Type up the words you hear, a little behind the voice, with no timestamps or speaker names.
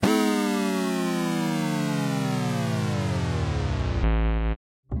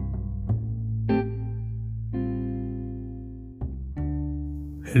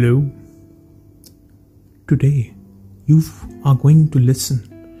Hello. Today you are going to listen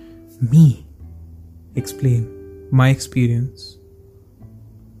me explain my experience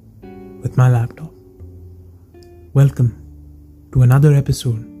with my laptop. Welcome to another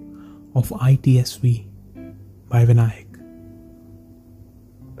episode of ITSV by Vinayak.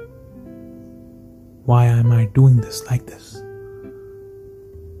 Why am I doing this like this?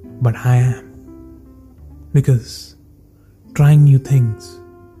 But I am. Because trying new things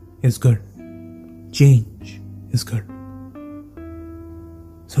is good. Change is good.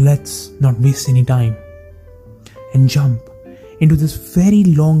 So let's not waste any time and jump into this very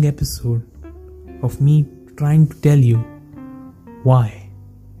long episode of me trying to tell you why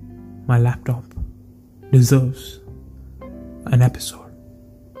my laptop deserves an episode.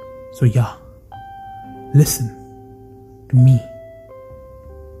 So yeah, listen to me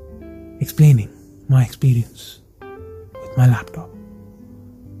explaining my experience with my laptop.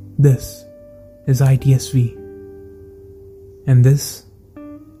 This is ITSV and this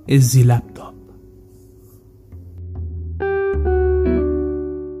is the laptop.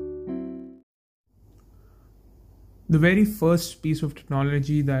 The very first piece of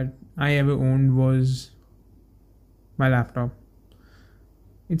technology that I ever owned was my laptop.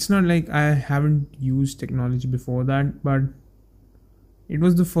 It's not like I haven't used technology before that, but it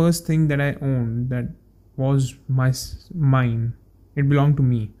was the first thing that I owned that was mine. It belonged to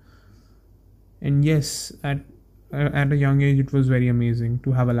me. And yes, at a young age, it was very amazing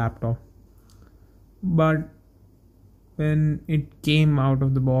to have a laptop. But when it came out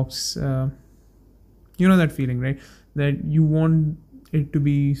of the box, you know that feeling, right? That you want it to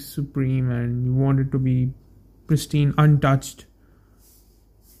be supreme and you want it to be pristine, untouched.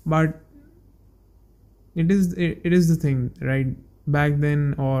 But it is the thing, right? Back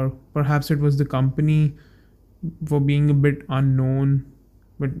then, or perhaps it was the company for being a bit unknown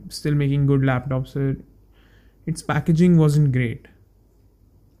but still making good laptops, so its packaging wasn't great,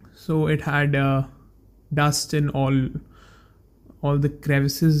 so it had dust in all the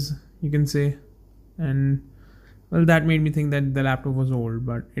crevices, you can say. And well, that made me think that the laptop was old,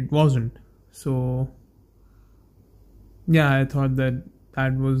 but it wasn't. So yeah, I thought that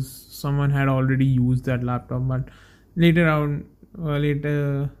was someone had already used that laptop, but later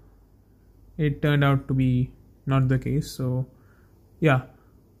it turned out to be not the case. So yeah,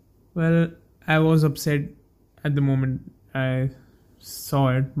 well, I was upset at the moment I saw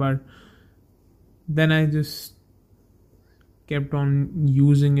it, but then I just kept on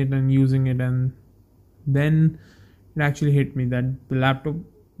using it, and then it actually hit me that the laptop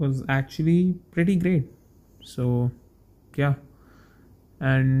was actually pretty great. So yeah,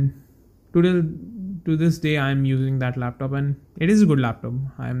 and to this day I'm using that laptop, and it is a good laptop.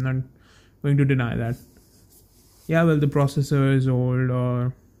 I'm not going to deny that. Yeah, well, the processor is old,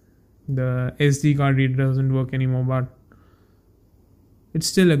 or the SD card reader doesn't work anymore, but it's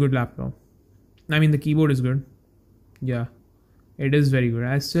still a good laptop. I mean, the keyboard is good. Yeah, it is very good.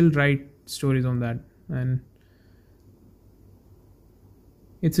 I still write stories on that, and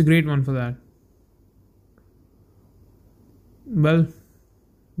it's a great one for that. Well,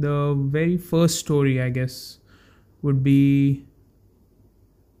 the very first story, I guess, would be,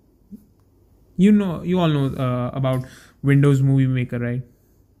 you all know about Windows Movie Maker, right?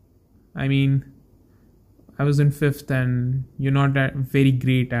 I mean, I was in 5th, and you're not very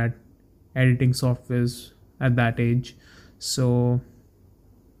great at editing softwares at that age. So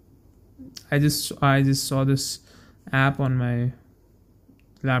I just saw this app on my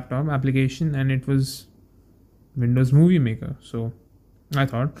laptop application, and it was Windows Movie Maker. So I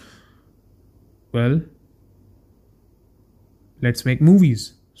thought, well, let's make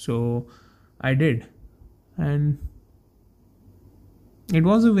movies. So I did, and it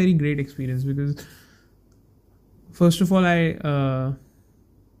was a very great experience because first of all, I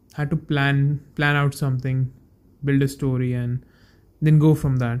had to plan out something, build a story, and then go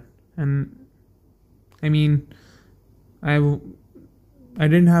from that. And I mean, I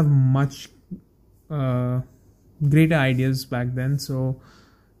didn't have much greater ideas back then. So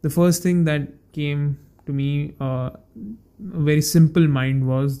the first thing that came to me, a very simple mind,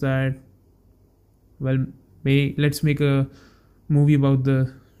 was that, well, let's make a movie about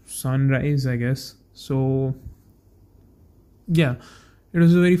the sunrise, I guess. So yeah, it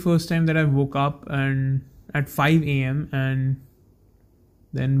was the very first time that I woke up and at 5 a.m. and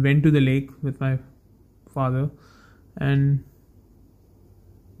then went to the lake with my father, and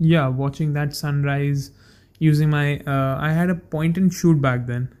yeah, watching that sunrise using my I had a point and shoot back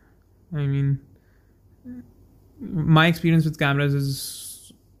then. I mean, my experience with cameras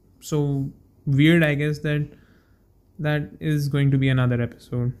is so weird, I guess, that that is going to be another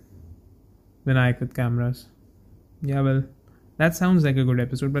episode. Vinayak with cameras. Yeah, well, that sounds like a good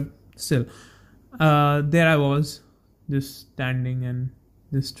episode, but still, there I was, just standing and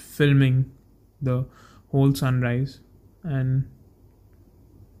just filming the whole sunrise. And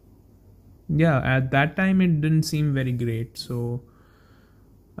yeah, at that time it didn't seem very great, so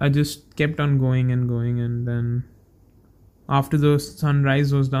I just kept on going and going. And then after the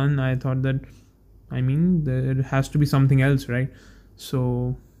sunrise was done, I thought that, I mean, there has to be something else, right?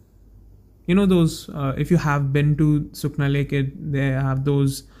 So you know those, if you have been to Sukna Lake, they have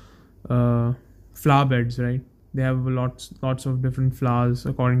those flower beds, right? They have lots of different flowers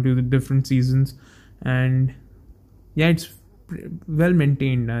according to the different seasons. And yeah, it's well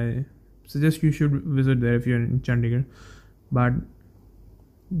maintained. I suggest you should visit there if you're in Chandigarh. But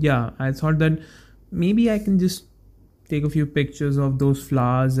yeah, I thought that maybe I can just take a few pictures of those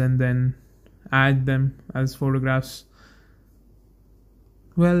flowers and then add them as photographs.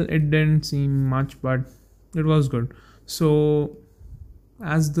 Well, it didn't seem much, but it was good. So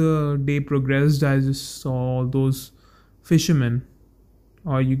as the day progressed, I just saw those fishermen,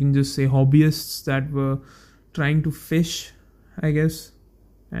 or you can just say hobbyists, that were trying to fish, I guess.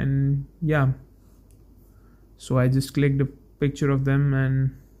 And yeah, so I just clicked a picture of them.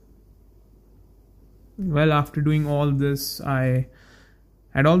 And well, after doing all this, I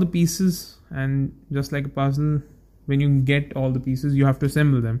had all the pieces, and just like a puzzle, when you get all the pieces, you have to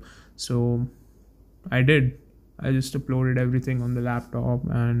assemble them. So I did. I just uploaded everything on the laptop,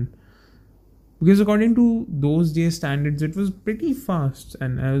 and because according to those days standards, it was pretty fast.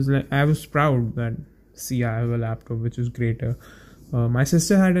 And I was proud that, see, I have a laptop which is greater. My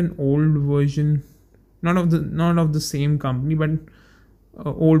sister had an old version, not of the same company, but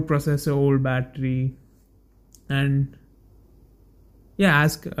old processor, old battery. And yeah,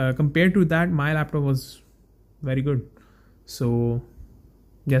 as compared to that, my laptop was very good. So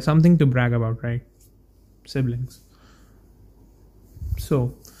yeah, something to brag about, right? Siblings.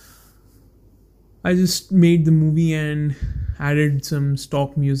 So I just made the movie and added some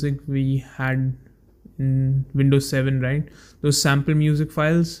stock music we had in Windows 7, right? Those sample music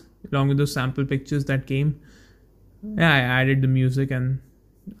files along with those sample pictures that came. Yeah, I added the music and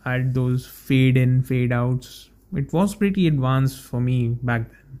added those fade in, fade outs. It was pretty advanced for me back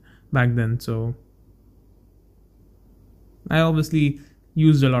then. So I obviously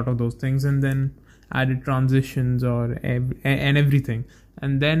used a lot of those things, and then added transitions and everything.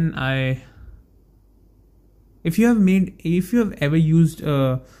 And then if you have ever used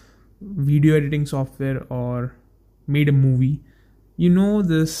a video editing software or made a movie, you know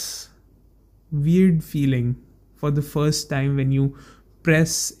this weird feeling for the first time when you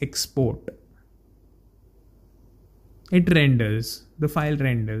press export. It renders, the file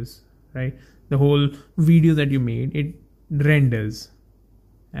renders, right? The whole video that you made, it renders.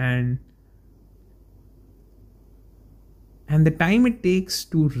 And the time it takes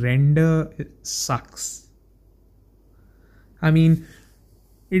to render, it sucks. I mean,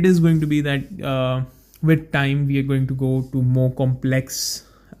 it is going to be that with time we are going to go to more complex,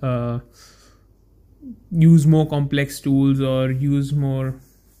 use more complex tools, or use more,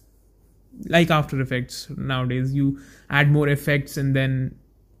 like After Effects nowadays. You add more effects and then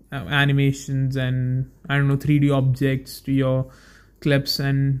animations and 3D objects to your clips,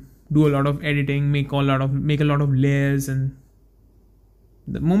 and do a lot of editing, make a lot of layers. And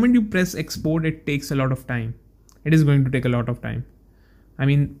the moment you press export, it takes a lot of time. It is going to take a lot of time. I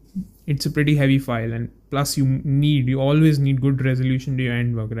mean, it's a pretty heavy file, and plus you always need good resolution to your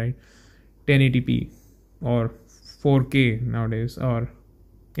end work, right? 1080p or 4K nowadays, or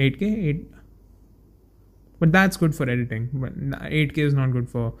 8K. But that's good for editing. But 8K is not good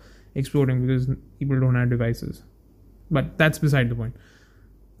for exporting because people don't have devices. But that's beside the point.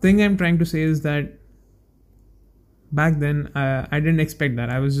 Thing I'm trying to say is that back then I didn't expect that.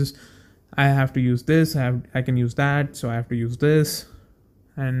 I was just, I have to use this, I can use that, so I have to use this.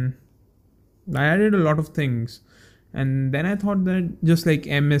 And I added a lot of things. And then I thought that just like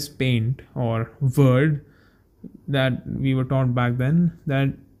MS Paint or Word that we were taught back then,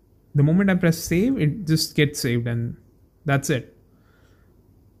 that the moment I press save, it just gets saved and that's it.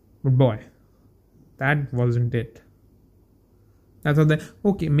 But boy, that wasn't it. I thought that,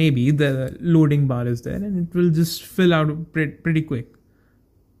 okay, maybe the loading bar is there and it will just fill out pretty quick.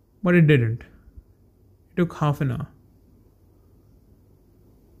 But it didn't. It took half an hour.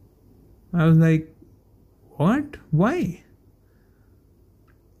 I was like, what? Why?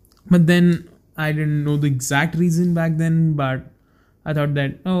 But then I didn't know the exact reason back then, but I thought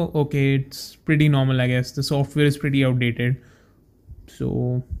that, oh, okay, it's pretty normal, I guess. The software is pretty outdated.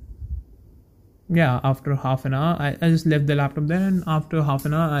 So yeah, after half an hour, I just left the laptop there, and after half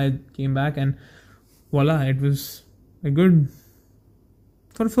an hour, I came back, and voila, it was a good.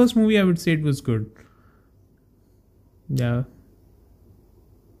 For the first movie, I would say it was good. Yeah.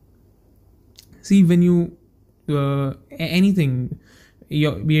 See, when you anything,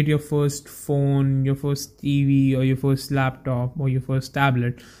 be it your first phone, your first TV, or your first laptop, or your first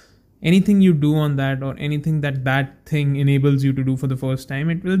tablet, anything you do on that, or anything that thing enables you to do for the first time,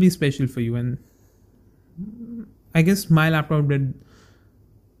 it will be special for you. And I guess my laptop did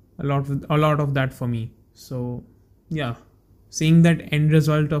a lot of that for me. So yeah, seeing that end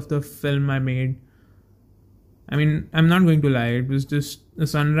result of the film I made, I mean, I'm not going to lie, it was just a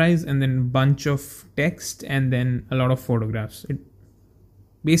sunrise and then a bunch of text and then a lot of photographs. It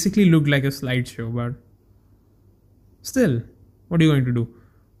basically looked like a slideshow, but still, what are you going to do?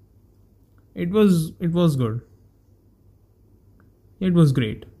 It was good. It was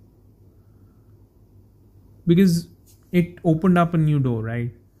great. Because it opened up a new door,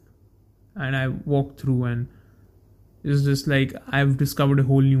 right? And I walked through, and it's just like I've discovered a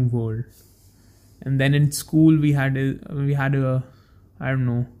whole new world. And then in school we had a I don't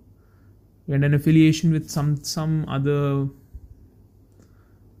know, we had an affiliation with some other,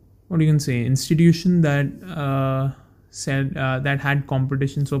 what you can say, institution that said that had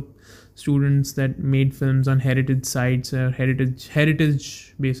competitions of students that made films on heritage sites,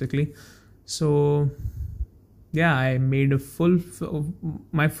 heritage basically. So yeah, I made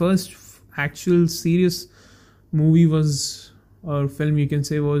my first actual serious movie was, or film you can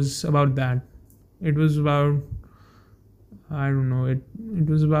say, was about that. It was about, I don't know, it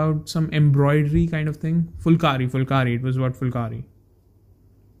was about some embroidery kind of thing. Fulkari. It was about Fulkari.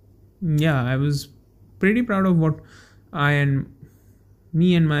 Yeah, I was pretty proud of what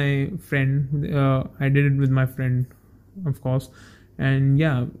me and my friend, I did it with my friend, of course. And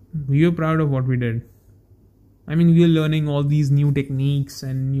yeah, we were proud of what we did. I mean, we were learning all these new techniques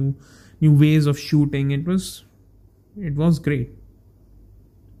and new ways of shooting. It was great.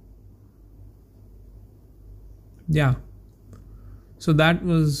 Yeah. So that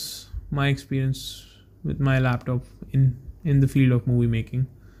was my experience with my laptop in the field of movie making.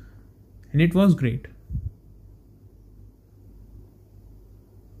 And it was great.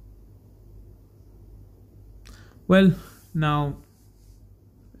 Well, now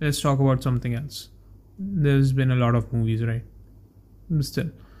let's talk about something else. There's been a lot of movies, right? But still,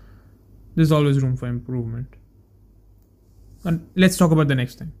 there's always room for improvement. And let's talk about the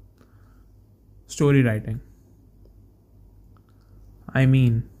next thing. Story writing. I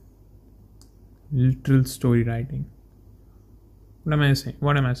mean, literal story writing. What am I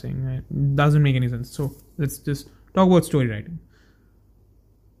saying? It doesn't make any sense. So let's just talk about story writing.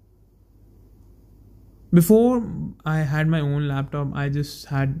 Before I had my own laptop, I just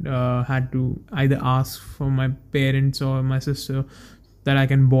had to either ask for my parents or my sister that I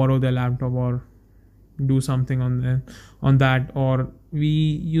can borrow their laptop or do something on that. Or we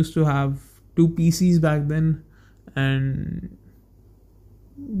used to have 2 PCs back then, and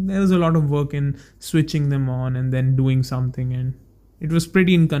there was a lot of work in switching them on and then doing something, and it was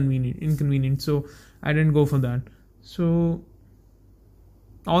pretty inconvenient. So I didn't go for that. So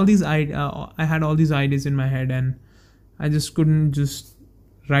I had all these ideas in my head, and I just couldn't just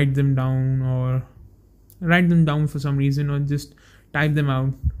write them down for some reason, or just type them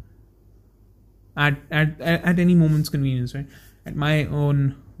out at any moment's convenience, right? At my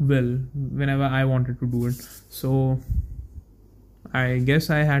own will, whenever I wanted to do it. So I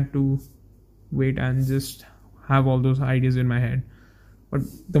guess I had to wait and just have all those ideas in my head. But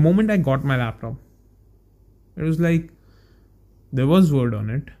the moment I got my laptop, it was like there was Word on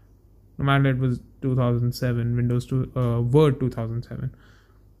it. No matter it was 2007, Word 2007.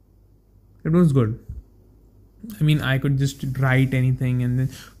 It was good. I mean, I could just write anything, and then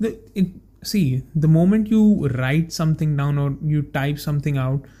the moment you write something down or you type something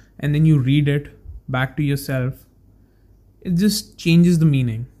out and then you read it back to yourself, it just changes the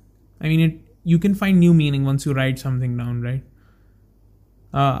meaning. I mean, you can find new meaning once you write something down, right?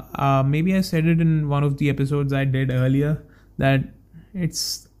 Maybe I said it in one of the episodes I did earlier, that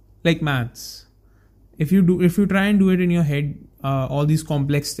it's like maths. If you try and do it in your head, all these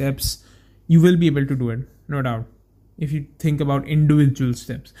complex steps, you will be able to do it, no doubt, if you think about individual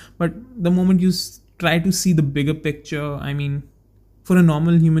steps. But the moment you try to see the bigger picture, I mean, for a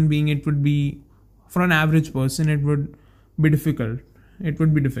normal human being, it would be, for an average person, it would be difficult.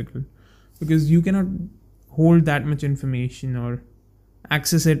 Because you cannot hold that much information or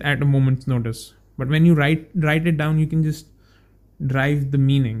access it at a moment's notice. But when you write it down, you can just drive the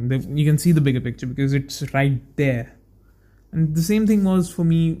meaning. You can see the bigger picture because it's right there. And the same thing was for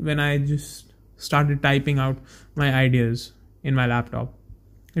me when I just started typing out my ideas in my laptop.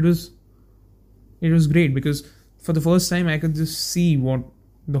 It was great because for the first time I could just see what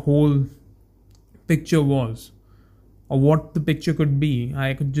the whole picture was, or what the picture could be.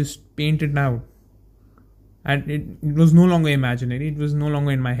 I could just paint it out. And it was no longer imaginary, it was no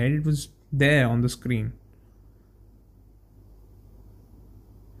longer in my head, it was there on the screen.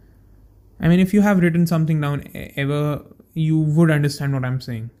 I mean, if you have written something down ever, you would understand what I'm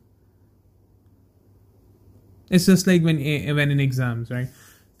saying. It's just like when in exams, right?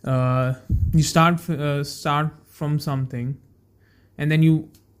 You start from something, and then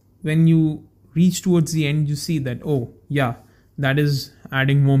when you reach towards the end, you see that, oh yeah, that is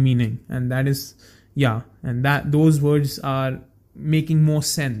adding more meaning, and that is, yeah, and that those words are making more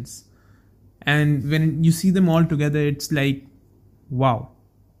sense. And when you see them all together, it's like, wow,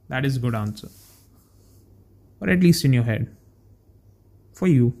 that is a good answer. Or at least in your head. For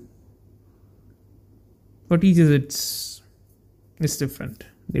you. For teachers, it's different.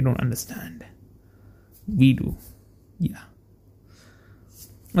 They don't understand. We do. Yeah.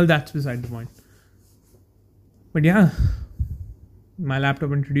 Well, that's beside the point. But yeah, my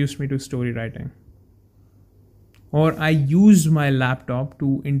laptop introduced me to story writing. Or I used my laptop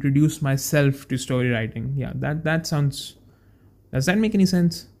to introduce myself to story writing. Yeah, that sounds... Does that make any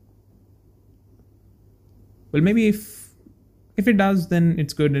sense? Well, maybe if it does, then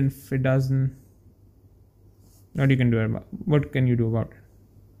it's good, and if it doesn't, what can you do about it?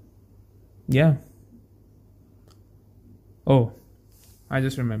 Yeah. Oh, I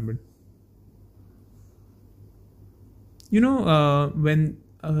just remembered. When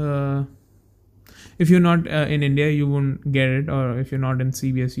if you're not in India, you won't get it, or if you're not in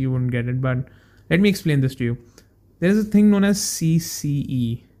CBSE, you won't get it. But let me explain this to you. There is a thing known as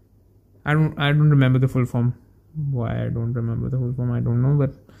CCE. I don't remember the full form. Why I don't remember the full form, I don't know,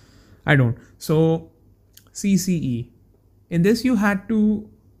 but I don't. So CCE. In this, you had to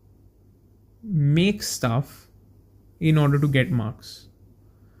make stuff in order to get marks.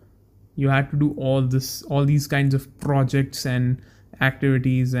 You had to do all these kinds of projects and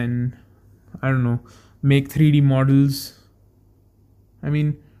activities, and I don't know, make 3D models. I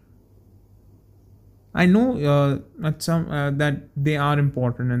mean, I know that they are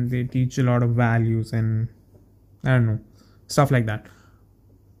important and they teach a lot of values and I don't know, stuff like that.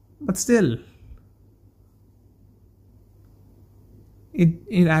 But still,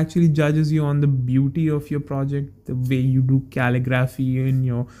 it actually judges you on the beauty of your project, the way you do calligraphy in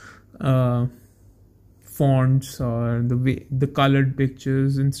your fonts, or the colored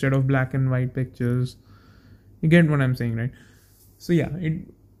pictures instead of black and white pictures. You get what I'm saying, right? So yeah,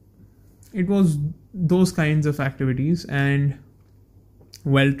 it was those kinds of activities, and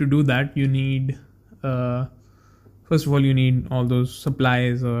well, to do that you need first of all, you need all those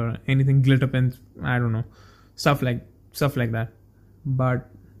supplies or anything, glitter pens, I don't know, stuff like that. But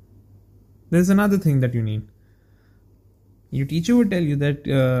there's another thing that you need. Your teacher would tell you that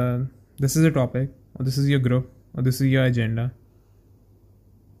this is a topic, or this is your group, or this is your agenda.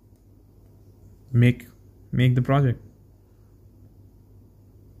 Make the project.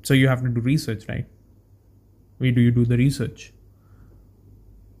 So you have to do research, right? Where do you do the research?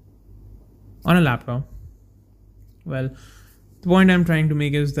 On a laptop. Well, the point I'm trying to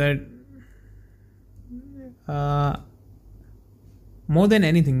make is that more than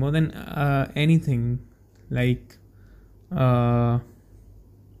anything, like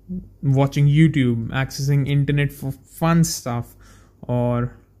watching YouTube, accessing internet for fun stuff,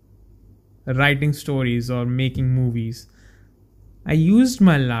 or writing stories or making movies, I used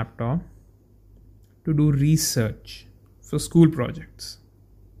my laptop to do research for school projects.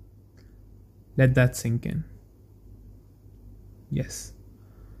 Let that sink in. Yes,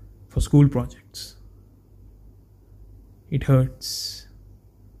 for school projects. It hurts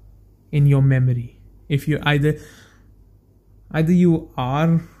in your memory. If you either you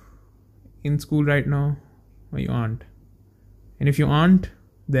are in school right now, or you aren't. And if you aren't,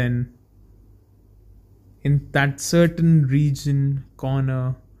 then in that certain region,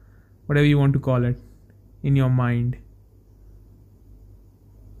 corner, whatever you want to call it, in your mind,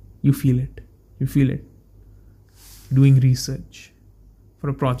 you feel it. You feel it. Doing research for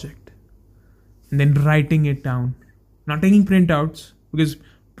a project. And then writing it down. Not taking printouts, because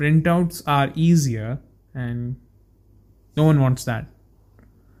printouts are easier and no one wants that.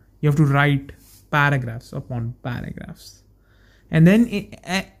 You have to write paragraphs upon paragraphs. And then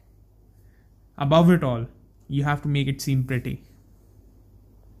above it all, you have to make it seem pretty.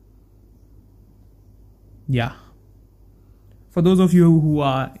 Yeah. For those of you who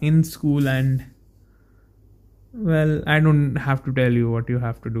are in school, and well, I don't have to tell you what you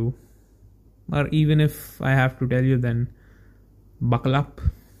have to do. Or even if I have to tell you, then buckle up.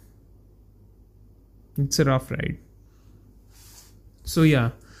 It's a rough ride. So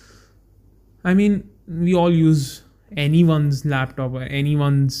yeah, I mean, we all use anyone's laptop or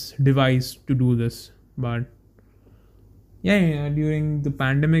anyone's device to do this, but yeah, during the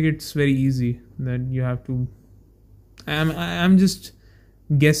pandemic, it's very easy that you have to. I'm just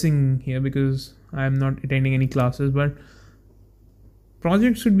guessing here because I'm not attending any classes, but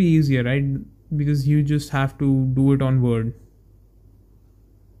projects should be easier, right? Because you just have to do it on Word.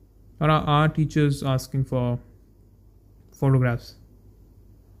 Or are teachers asking for photographs?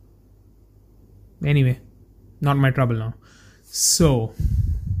 Anyway, not my trouble now. So,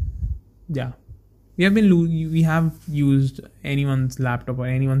 yeah, we have used anyone's laptop or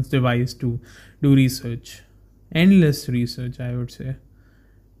anyone's device to do research, endless research, I would say.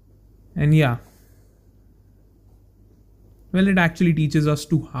 And yeah, well, it actually teaches us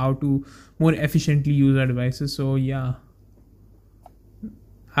to how to more efficiently use our devices. So yeah,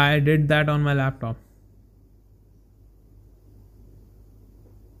 I did that on my laptop.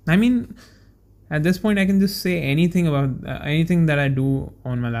 I mean, at this point I can just say anything about anything that I do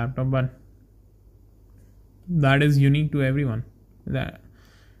on my laptop, but that is unique to everyone. That,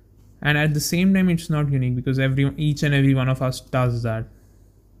 and at the same time it's not unique because each and every one of us does that.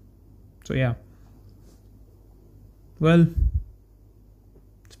 So yeah, well,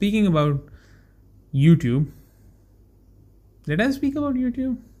 speaking about YouTube, did I speak about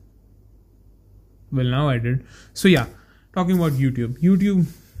YouTube? Well, now I did. So yeah, talking about YouTube,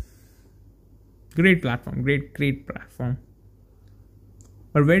 great platform, great platform.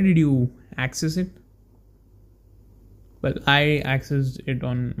 But where did you access it? Well, I accessed it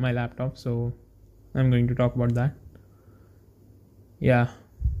on my laptop, so I'm going to talk about that. Yeah,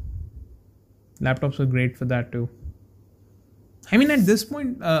 laptops are great for that too. I mean, at this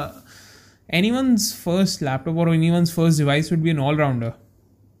point, anyone's first laptop or anyone's first device would be an all-rounder.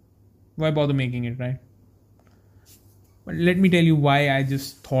 Why bother making it, right? But let me tell you why I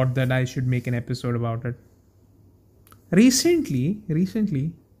just thought that I should make an episode about it. Recently,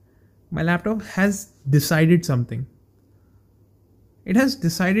 my laptop has decided something. It has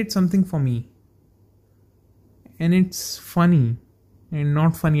decided something for me. And it's funny and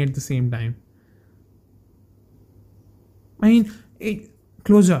not funny at the same time. I mean,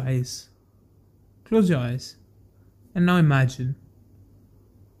 close your eyes. Close your eyes. And now imagine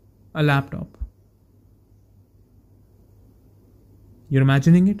a laptop. You're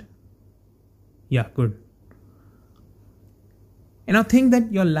imagining it? Yeah, good. And now think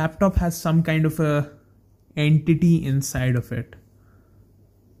that your laptop has some kind of a entity inside of it.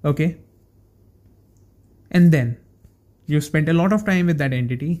 Okay? And then you spent a lot of time with that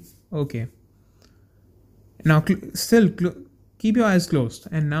entity. Okay. Now keep your eyes closed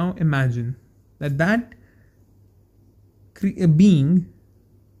and now imagine that being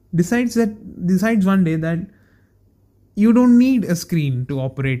decides one day that you don't need a screen to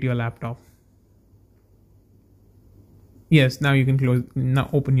operate your laptop. Yes, now you can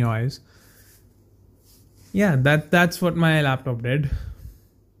now open your eyes. Yeah, that's what my laptop did.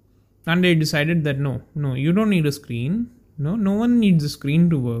 And they decided that no, you don't need a screen. No one needs a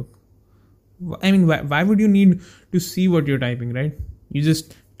screen to work. I mean, why would you need to see what you're typing, right? You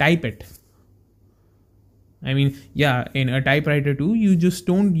just type it. I mean, yeah, in a typewriter too, you just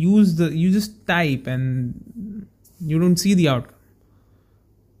don't you just type and you don't see the outcome.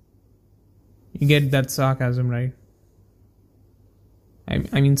 You get that sarcasm, right?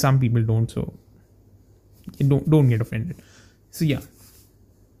 I mean, some people don't, so don't get offended. So yeah,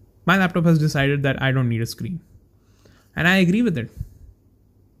 my laptop has decided that I don't need a screen. And I agree with it.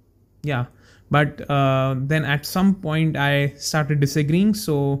 Yeah. But then at some point I started disagreeing,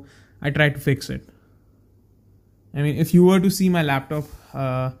 so I tried to fix it. I mean, if you were to see my laptop,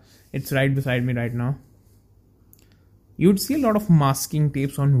 it's right beside me right now. You'd see a lot of masking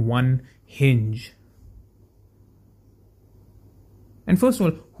tapes on one hinge. And first of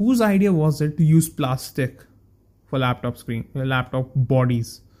all, whose idea was it to use plastic for laptop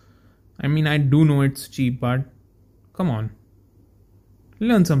bodies? I mean, I do know it's cheap, but come on.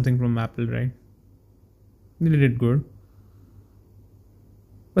 Learn something from Apple, right? They did it good.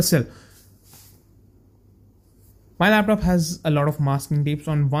 But still, my laptop has a lot of masking tapes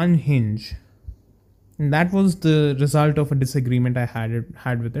on one hinge. And that was the result of a disagreement I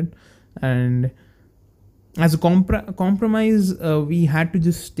had with it. And as a compromise, we had to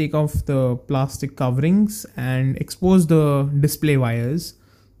just take off the plastic coverings and expose the display wires.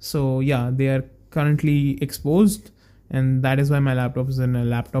 So yeah, they are currently exposed. And that is why my laptop is in a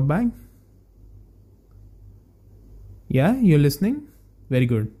laptop bag. Yeah, you're listening? Very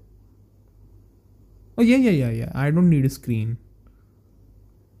good. Oh yeah. I don't need a screen.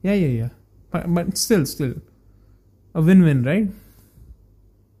 Yeah. But still, a win-win, right?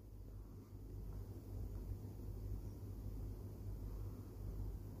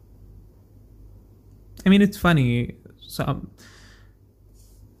 I mean, it's funny. So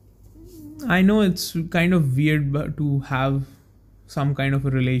I know it's kind of weird, to have some kind of a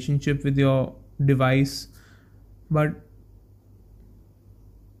relationship with your device, but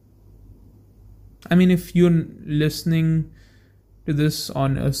I mean, if you're listening to this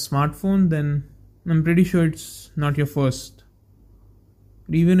on a smartphone, then I'm pretty sure it's not your first.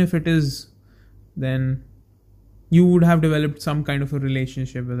 But even if it is, then you would have developed some kind of a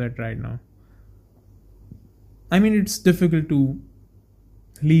relationship with it right now. I mean, it's difficult to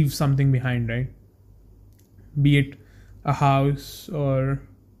leave something behind, right? Be it a house or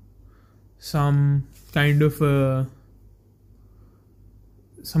some kind of a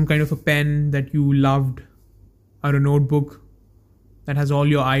pen that you loved, or a notebook that has all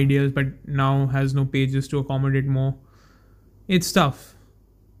your ideas but now has no pages to accommodate more. It's tough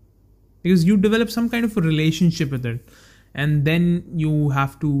because you develop some kind of a relationship with it, and then you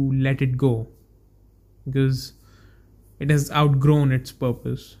have to let it go because it has outgrown its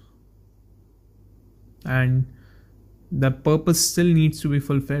purpose, and the purpose still needs to be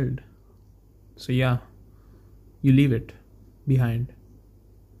fulfilled. So yeah, you leave it behind.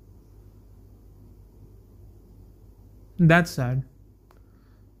 That's sad.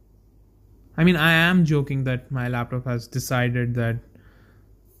 I mean, I am joking that my laptop has decided that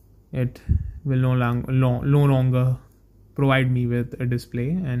it will no longer provide me with a display,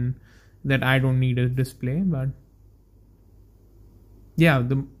 and that I don't need a display. But yeah,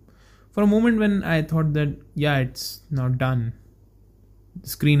 for a moment when I thought that, yeah, it's not done, the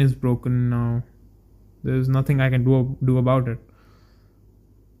screen is broken now, there's nothing I can do about it,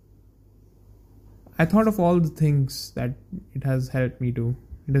 I thought of all the things that it has helped me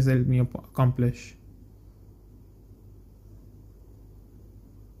accomplish.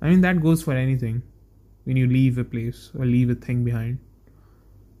 I mean, that goes for anything. When you leave a place or leave a thing behind,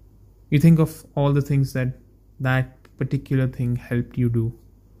 you think of all the things that particular thing helped you do.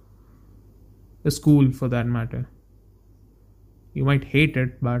 A school, for that matter. You might hate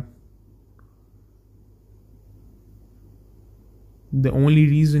it, but the only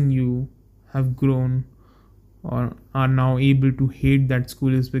reason you have grown or are now able to hate that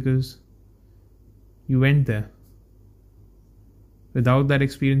school is because you went there. Without that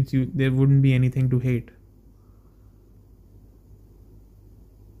experience, there wouldn't be anything to hate.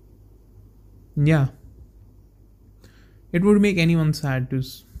 Yeah, it would make anyone sad to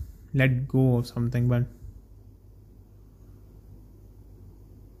let go of something, but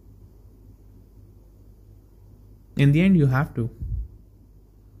in the end, you have to.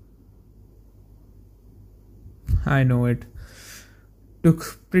 I know it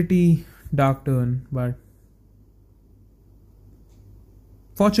took pretty dark turn, but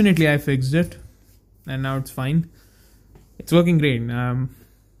fortunately I fixed it and now it's fine. It's working great.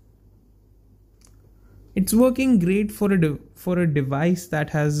 It's working great for a device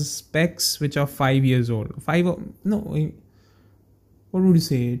that has specs which are 5 years old. No, what would you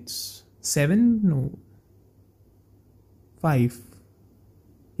say? It's 7? No, 5.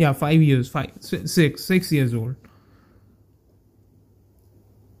 Yeah, 5 years. 6 years old.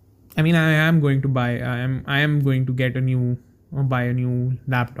 I mean, I am going to get buy a new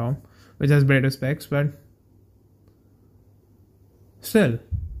laptop which has better specs, but still,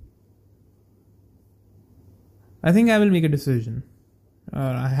 I think I will make a decision.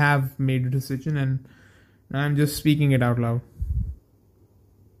 I have made a decision and I'm just speaking it out loud.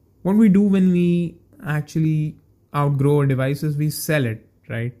 What we do when we actually outgrow a device is we sell it,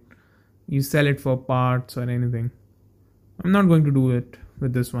 right? You sell it for parts or anything. I'm not going to do it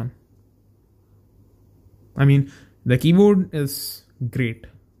with this one. I mean, the keyboard is great.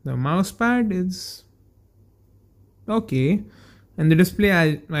 The mouse pad is okay. And the display,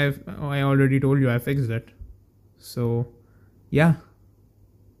 I already told you I fixed it. So, yeah.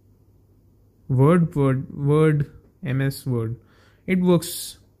 Word, MS Word. It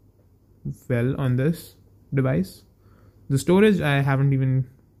works well on this device. The storage, I haven't even...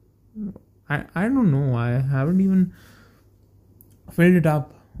 I don't know. I haven't even filled it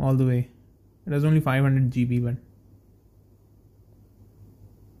up all the way. It has only 500 GB, but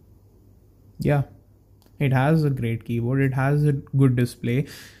yeah, it has a great keyboard. It has a good display.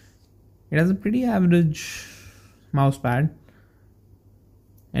 It has a pretty average mouse pad,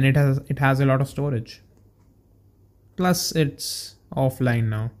 and it has a lot of storage. Plus, it's offline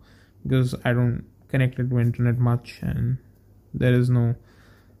now because I don't connect it to internet much, and there is no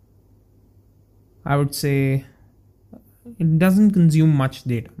I would say it doesn't consume much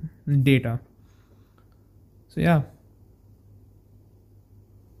data. So yeah,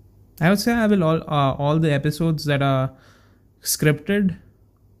 I would say I will all the episodes that are scripted,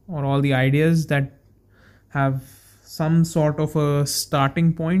 or all the ideas that have some sort of a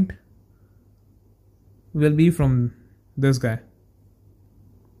starting point, will be from this guy,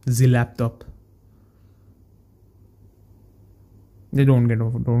 the laptop. They don't get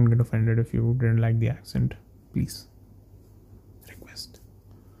offended if you didn't like the accent, please. Request.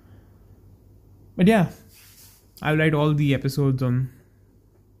 But yeah, I'll write all the episodes on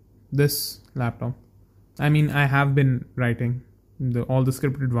this laptop. I mean, I have been writing all the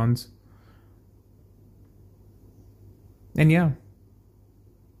scripted ones. And yeah.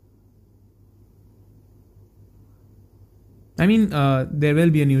 I mean, there will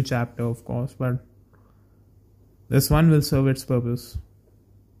be a new chapter, of course, but this one will serve its purpose.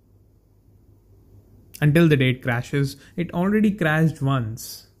 Until the day it crashes. It already crashed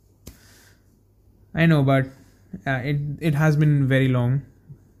once. I know, but it has been very long.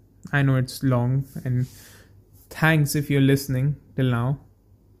 I know it's long, and thanks if you're listening till now.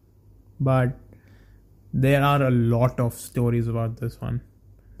 But there are a lot of stories about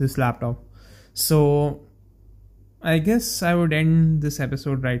this laptop. So I guess I would end this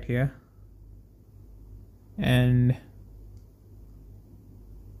episode right here. And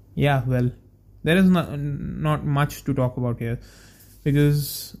yeah, well, there is not much to talk about here,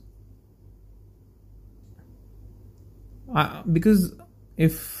 because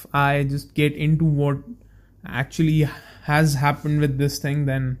if I just get into what actually has happened with this thing,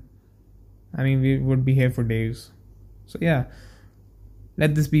 then I mean, we would be here for days. So yeah,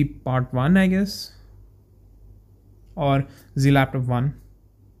 let this be part 1, I guess, or Z Laptop 1.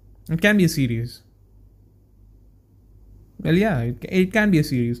 It can be a series. Well, yeah, it can be a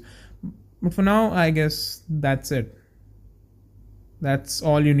series. But for now, I guess that's it. That's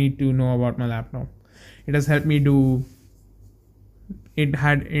all you need to know about my laptop. It has helped me do... It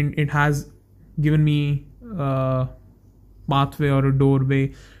has given me a pathway or a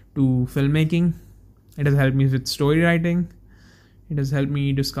doorway to filmmaking. It has helped me with story writing. It has helped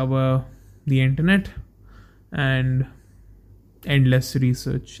me discover the internet and endless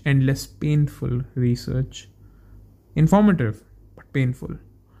painful research. Informative but painful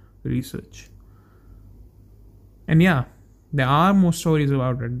research. And yeah, there are more stories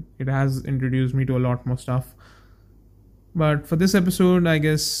about it. It has introduced me to a lot more stuff. But for this episode, I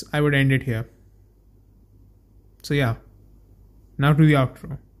guess I would end it here. So yeah, now to the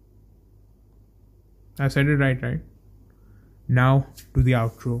outro. I said it right? Now to the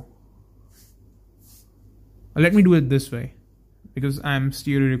outro. Let me do it this way, because I'm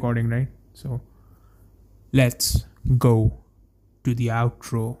stereo recording, right? So let's go to the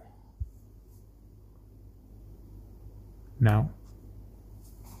outro now.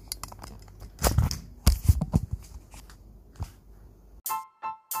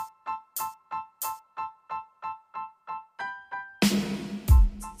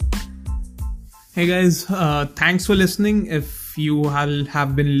 Hey guys, thanks for listening. If you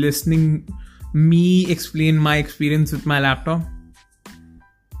have been listening me explain my experience with my laptop,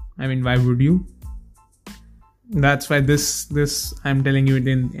 I mean, why would you? That's why this I'm telling you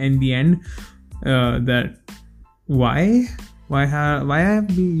in the end, that why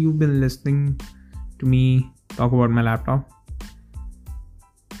have you been listening to me talk about my laptop?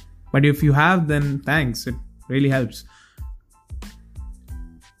 But if you have, then thanks, it really helps.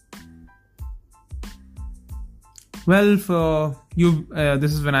 Well, for you,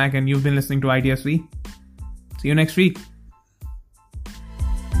 this is Vinayak and you've been listening to ITSV. See you next week.